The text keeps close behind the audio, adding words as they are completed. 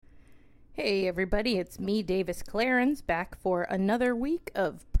Hey everybody, it's me, Davis Clarence, back for another week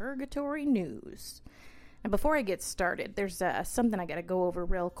of Purgatory News. Now before I get started, there's something I gotta go over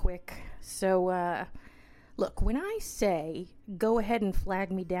real quick. So, look, when I say go ahead and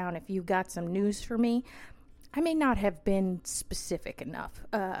flag me down if you've got some news for me, I may not have been specific enough.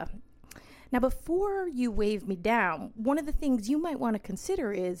 Now before you wave me down, one of the things you might want to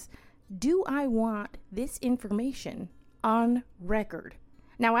consider is, do I want this information on record?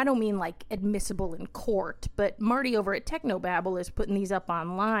 Now, I don't mean like admissible in court, but Marty over at Technobabble is putting these up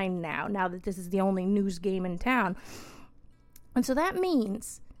online now that this is the only news game in town. And so that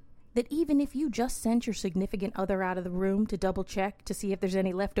means that even if you just sent your significant other out of the room to double check to see if there's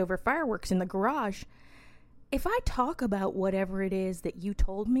any leftover fireworks in the garage, if I talk about whatever it is that you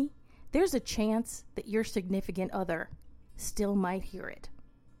told me, there's a chance that your significant other still might hear it.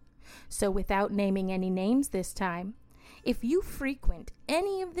 So without naming any names this time, if you frequent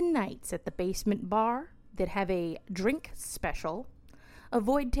any of the nights at the basement bar that have a drink special,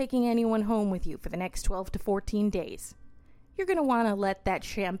 avoid taking anyone home with you for the next 12 to 14 days. You're going to want to let that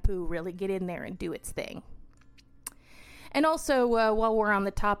shampoo really get in there and do its thing. And also, while we're on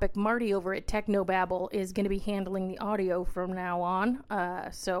the topic, Marty over at Technobabble is going to be handling the audio from now on,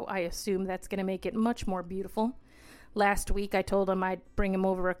 so I assume that's going to make it much more beautiful. Last week, I told him I'd bring him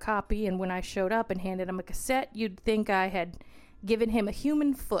over a copy, and when I showed up and handed him a cassette, you'd think I had given him a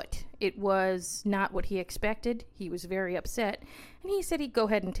human foot. It was not what he expected. He was very upset, and he said he'd go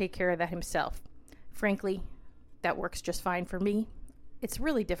ahead and take care of that himself. Frankly, that works just fine for me. It's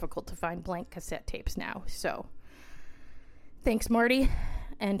really difficult to find blank cassette tapes now, so thanks, Marty.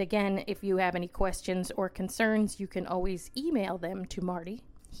 And again, if you have any questions or concerns, you can always email them to Marty.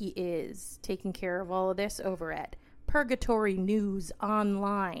 He is taking care of all of this over at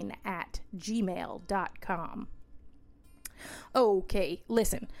purgatorynewsonline@gmail.com. Okay,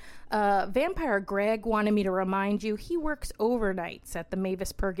 listen. Vampire Greg wanted me to remind you he works overnights at the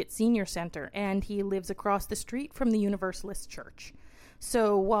Mavis Purgate Senior Center, and he lives across the street from the Universalist Church.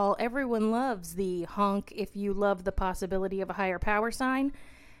 So while everyone loves the honk if you love the possibility of a higher power sign,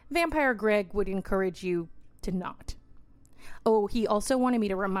 Vampire Greg would encourage you to not. Oh, he also wanted me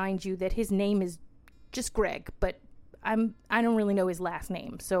to remind you that his name is just Greg, but I don't really know his last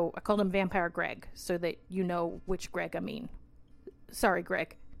name, so I called him Vampire Greg, so that you know which Greg I mean. Sorry,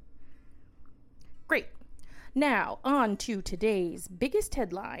 Greg. Great. Now, on to today's biggest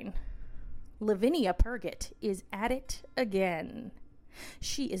headline. Lavinia Purgate is at it again.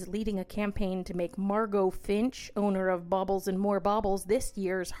 She is leading a campaign to make Margot Finch, owner of Baubles and More Baubles, this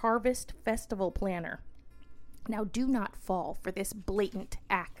year's Harvest Festival planner. Now, do not fall for this blatant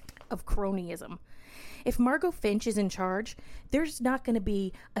act of cronyism. If Margot Finch is in charge, there's not going to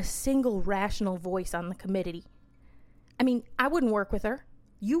be a single rational voice on the committee. I mean, I wouldn't work with her.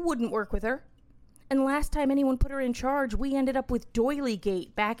 You wouldn't work with her. And last time anyone put her in charge, we ended up with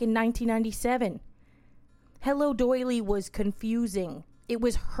Doilygate back in 1997. Hello Doily was confusing. It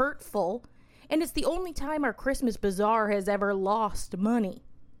was hurtful. And it's the only time our Christmas bazaar has ever lost money.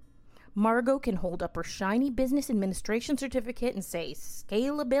 Margot can hold up her shiny business administration certificate and say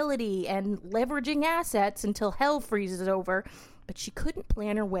scalability and leveraging assets until hell freezes over, but she couldn't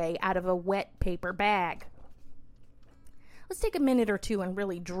plan her way out of a wet paper bag. Let's take a minute or two and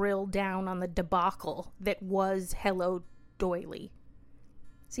really drill down on the debacle that was Hello Doily.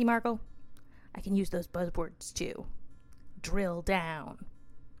 See, Margot? I can use those buzzwords too. Drill down.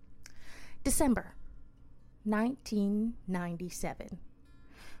 December 1997.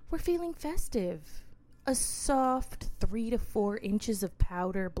 We're feeling festive. A soft 3 to 4 inches of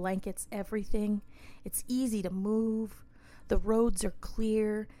powder blankets everything. It's easy to move. The roads are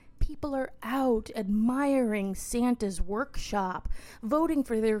clear. People are out admiring Santa's workshop, voting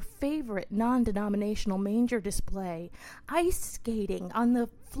for their favorite non-denominational manger display, ice skating on the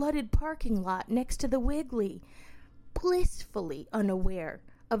flooded parking lot next to the Wiggly, blissfully unaware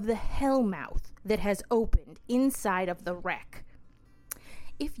of the hellmouth that has opened inside of the wreck.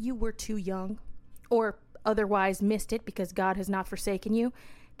 If you were too young, or otherwise missed it because God has not forsaken you,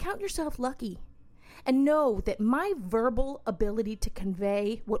 count yourself lucky. And know that my verbal ability to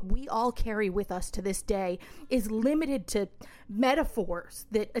convey what we all carry with us to this day is limited to metaphors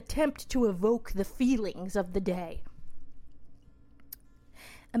that attempt to evoke the feelings of the day.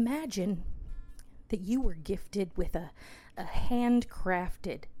 Imagine that you were gifted with a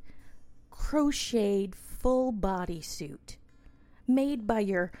handcrafted, crocheted full body suit made by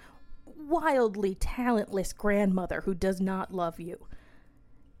your wildly talentless grandmother who does not love you.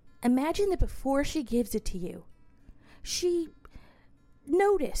 Imagine that before she gives it to you, she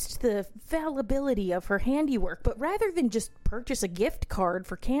noticed the fallibility of her handiwork, but rather than just purchase a gift card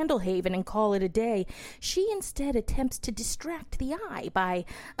for Candlehaven and call it a day, she instead attempts to distract the eye by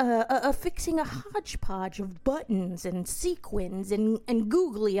affixing a hodgepodge of buttons and sequins and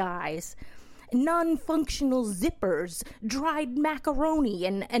googly eyes, non-functional zippers, dried macaroni,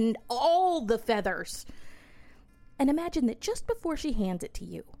 and all the feathers. And imagine that just before she hands it to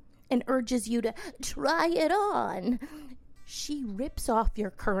you and urges you to try it on, she rips off your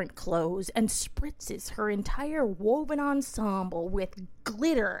current clothes and spritzes her entire woven ensemble with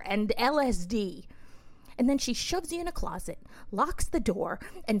glitter and LSD. And then she shoves you in a closet, locks the door,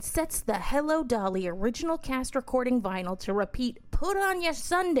 and sets the Hello Dolly original cast recording vinyl to repeat "Put on your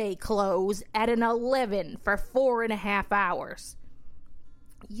Sunday clothes" at an 11 for 4.5 hours.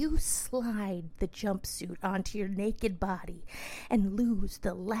 You slide the jumpsuit onto your naked body and lose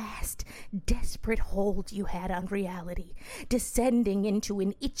the last desperate hold you had on reality, descending into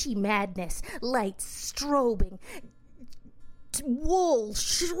an itchy madness, lights strobing, wool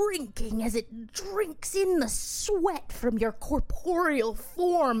shrinking as it drinks in the sweat from your corporeal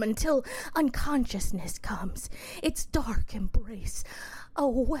form until unconsciousness comes, its dark embrace a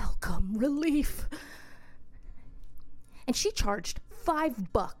welcome relief. And she charged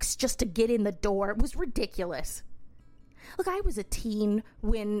 $5 just to get in the door. It was ridiculous. Look, I was a teen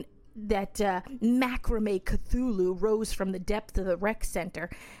when that macrame Cthulhu rose from the depth of the rec center.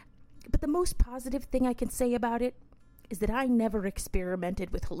 But the most positive thing I can say about it is that I never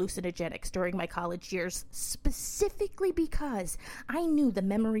experimented with hallucinogenics during my college years, specifically because I knew the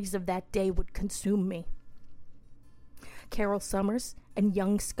memories of that day would consume me. Carol Summers and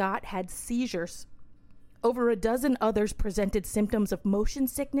young Scott had seizures. Over a dozen others presented symptoms of motion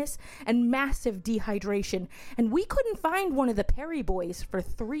sickness and massive dehydration, and we couldn't find one of the Perry boys for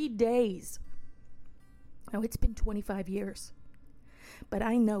 3 days. Now, it's been 25 years. But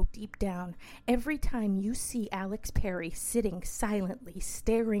I know deep down, every time you see Alex Perry sitting silently,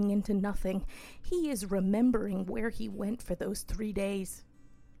 staring into nothing, he is remembering where he went for those 3 days.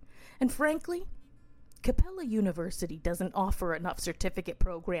 And frankly, Capella University doesn't offer enough certificate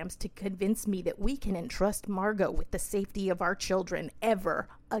programs to convince me that we can entrust Margot with the safety of our children ever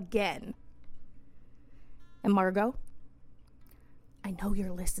again. And Margot, I know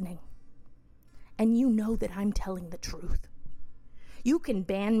you're listening. And you know that I'm telling the truth. You can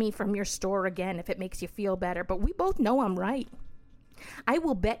ban me from your store again if it makes you feel better, but we both know I'm right. I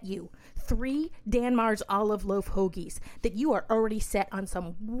will bet you 3 Danmar's olive loaf hoagies that you are already set on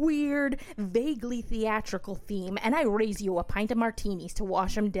some weird, vaguely theatrical theme, and I raise you a pint of martinis to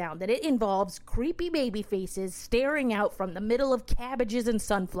wash them down, that it involves creepy baby faces staring out from the middle of cabbages and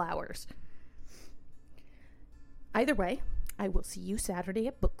sunflowers. Either way, I will see you Saturday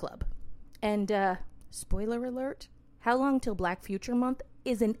at book club. And, spoiler alert, How Long Till Black Future Month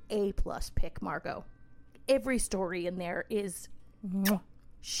is an A+ pick, Margot. Every story in there is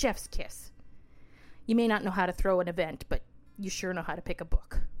chef's kiss. You may not know how to throw an event, but you sure know how to pick a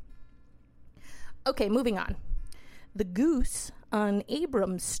book. Okay, moving on. The goose on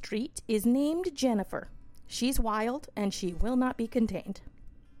Abrams Street is named Jennifer. She's wild, and she will not be contained.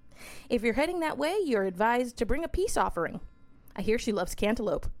 If you're heading that way, you're advised to bring a peace offering. I hear she loves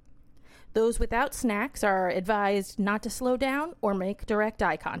cantaloupe. Those without snacks are advised not to slow down or make direct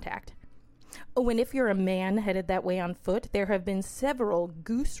eye contact. Oh, and if you're a man headed that way on foot, there have been several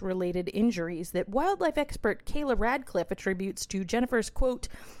goose-related injuries that wildlife expert Kayla Radcliffe attributes to Jennifer's, quote,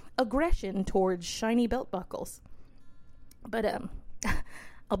 aggression towards shiny belt buckles. But,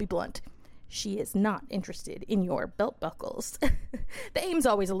 I'll be blunt. She is not interested in your belt buckles. The aim's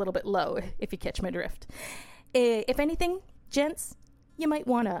always a little bit low, if you catch my drift. If anything, gents, you might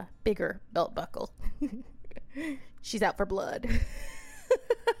want a bigger belt buckle. She's out for blood.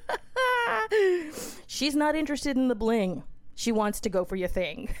 She's not interested in the bling. She wants to go for your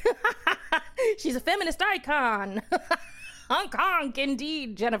thing. She's a feminist icon. Honk honk,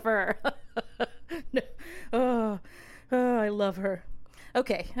 indeed, Jennifer. Oh, I love her.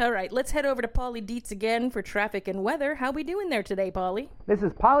 Okay, all right, let's head over to Polly Dietz again for traffic and weather. How we doing there today, Polly? This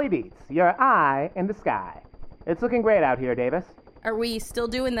is Polly Dietz, your eye in the sky. It's looking great out here, Davis. Are we still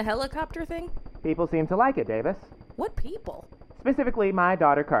doing the helicopter thing? People seem to like it, Davis. What people? Specifically, my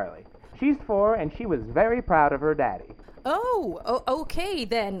daughter Carly. She's 4, and she was very proud of her daddy. Oh, okay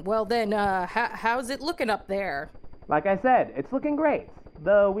then. Well then, how's it looking up there? Like I said, it's looking great,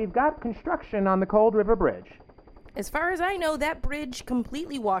 though we've got construction on the Cold River Bridge. As far as I know, that bridge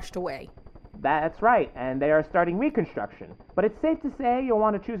completely washed away. That's right, and they are starting reconstruction. But it's safe to say you'll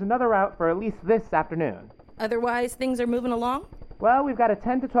want to choose another route for at least this afternoon. Otherwise, things are moving along? Well, we've got a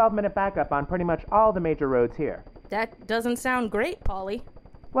 10 to 12 minute backup on pretty much all the major roads here. That doesn't sound great, Polly.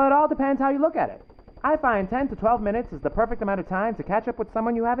 Well, it all depends how you look at it. I find 10 to 12 minutes is the perfect amount of time to catch up with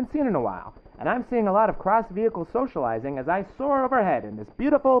someone you haven't seen in a while, and I'm seeing a lot of cross-vehicle socializing as I soar overhead in this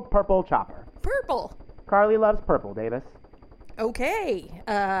beautiful purple chopper. Purple? Carly loves purple, Davis. Okay,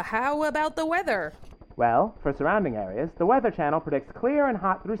 how about the weather? Well, for surrounding areas, the Weather Channel predicts clear and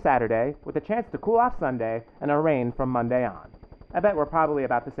hot through Saturday, with a chance to cool off Sunday and a rain from Monday on. I bet we're probably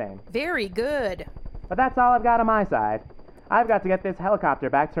about the same. Very good. But that's all I've got on my side. I've got to get this helicopter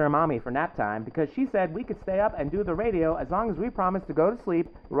back to her mommy for nap time because she said we could stay up and do the radio as long as we promised to go to sleep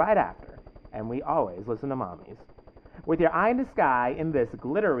right after. And we always listen to mommies. With your eye in the sky in this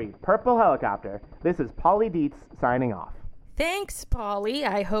glittery purple helicopter, this is Polly Dietz signing off. Thanks, Polly.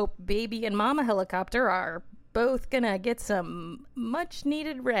 I hope Baby and Mama Helicopter are both gonna get some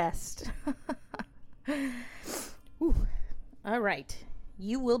much-needed rest. All right.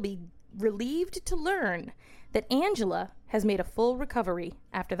 You will be relieved to learn that Angela has made a full recovery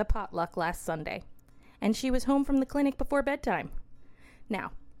after the potluck last Sunday, and she was home from the clinic before bedtime.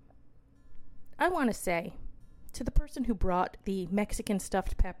 Now, I want to say to the person who brought the Mexican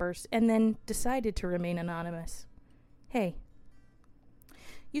stuffed peppers and then decided to remain anonymous, hey,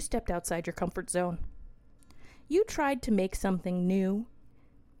 you stepped outside your comfort zone. You tried to make something new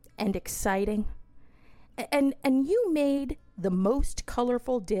and exciting, and you made the most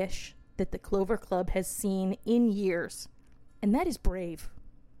colorful dish that the Clover Club has seen in years. And that is brave.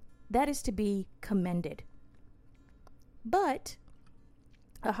 That is to be commended. But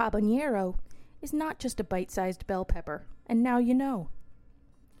a habanero is not just a bite-sized bell pepper, and now you know.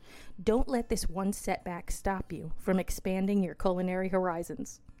 Don't let this one setback stop you from expanding your culinary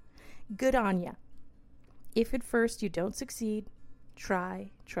horizons. Good on ya. If at first you don't succeed,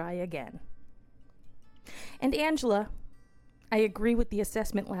 try again. And Angela, I agree with the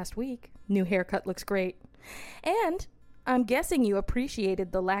assessment last week. New haircut looks great. And I'm guessing you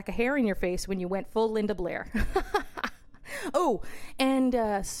appreciated the lack of hair in your face when you went full Linda Blair. Oh,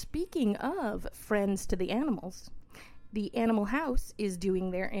 and speaking of friends to the animals, the Animal House is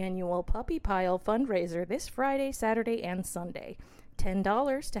doing their annual Puppy Pile fundraiser this Friday, Saturday, and Sunday.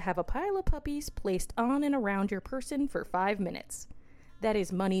 $10 to have a pile of puppies placed on and around your person for 5 minutes. That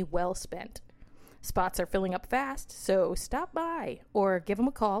is money well spent. Spots are filling up fast, so stop by or give them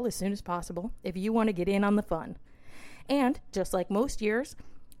a call as soon as possible if you want to get in on the fun. And, just like most years,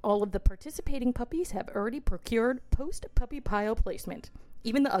 all of the participating puppies have already procured post-puppy pile placement,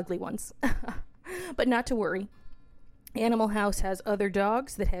 even the ugly ones. But not to worry. Animal House has other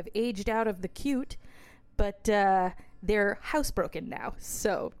dogs that have aged out of the cute, but they're housebroken now,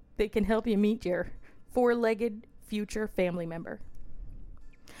 so they can help you meet your four-legged future family member.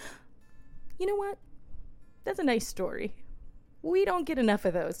 You know what? That's a nice story. We don't get enough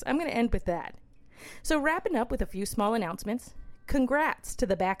of those. I'm going to end with that. So wrapping up with a few small announcements. Congrats to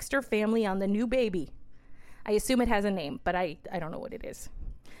the Baxter family on the new baby. I assume it has a name, but I don't know what it is.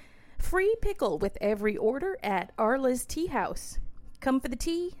 Free pickle with every order at Arla's Tea House. Come for the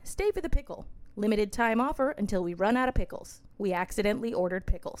tea, stay for the pickle. Limited time offer until we run out of pickles. We accidentally ordered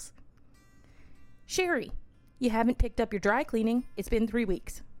pickles. Sherry, you haven't picked up your dry cleaning. It's been 3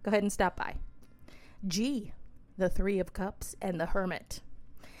 weeks. Go ahead and stop by. G, the Three of Cups and the Hermit.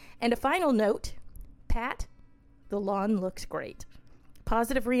 And a final note, Pat, the lawn looks great.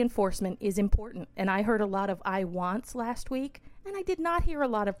 Positive reinforcement is important, and I heard a lot of I wants last week, and I did not hear a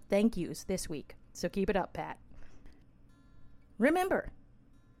lot of thank yous this week. So keep it up, Pat. Remember,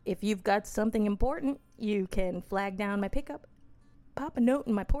 if you've got something important, you can flag down my pickup, pop a note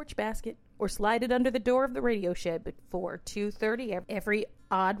in my porch basket, or slide it under the door of the radio shed before 2:30 every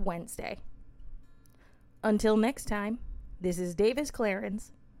odd Wednesday. Until next time, this is Davis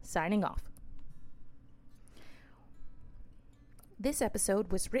Clarence, signing off. This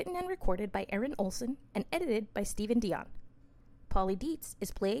episode was written and recorded by Aaron Olson and edited by Stephen Dion. Polly Dietz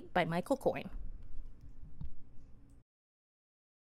is played by Michael Coyne.